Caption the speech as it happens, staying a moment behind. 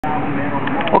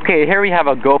Okay, here we have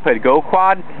a Goped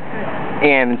goquad,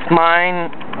 and it's mine,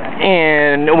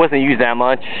 and it wasn't used that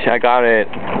much. I got it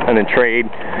in a trade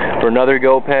for another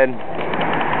Goped.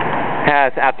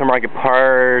 Has aftermarket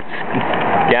parts,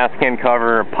 gas can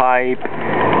cover, pipe,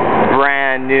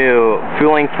 brand new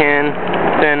fueling can,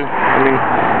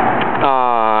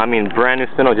 brand new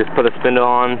spindle. Just put a spindle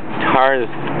on. Tires,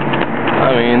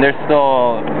 they're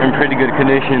still in pretty good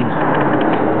condition.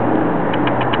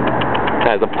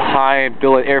 Has a pipe,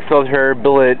 billet air filter,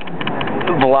 billet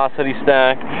velocity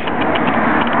stack.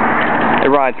 It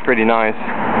rides pretty nice.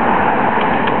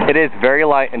 It is very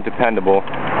light and dependable.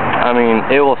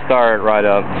 It will start right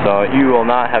up, so you will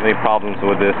not have any problems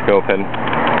with this Goped.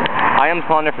 I am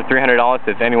selling it for $300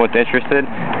 if anyone's interested.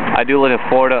 I do live in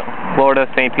Florida,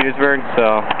 St. Petersburg,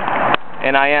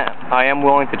 and I am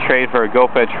willing to trade for a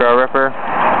Goped trail ripper.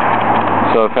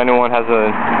 So if anyone has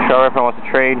a trail ripper and wants to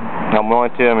trade, I'm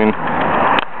willing to.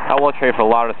 I will trade for a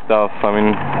lot of stuff.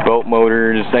 Boat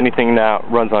motors, anything that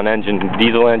runs on engines,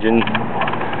 diesel engines,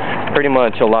 pretty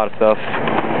much a lot of stuff.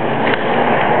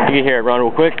 You can hear it run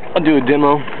real quick. I'll do a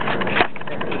demo.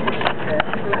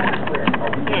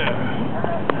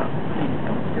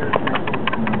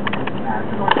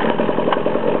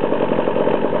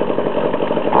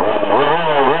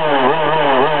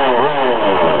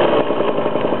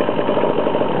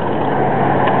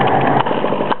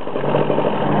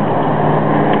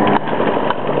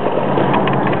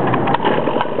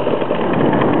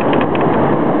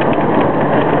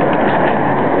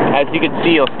 As you can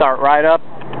see, it'll start right up,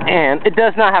 and it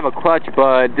does not have a clutch,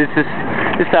 but this is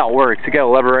how it works. You got a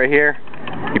lever right here.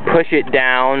 You push it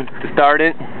down to start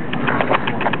it,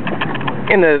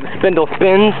 and the spindle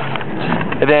spins.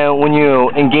 And then when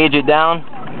you engage it down,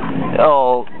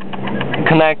 it'll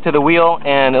connect to the wheel,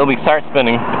 and it'll start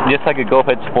spinning, just like a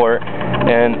Goped Sport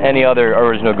and any other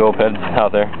original Gopeds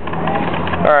out there.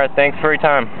 All right, thanks for your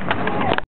time.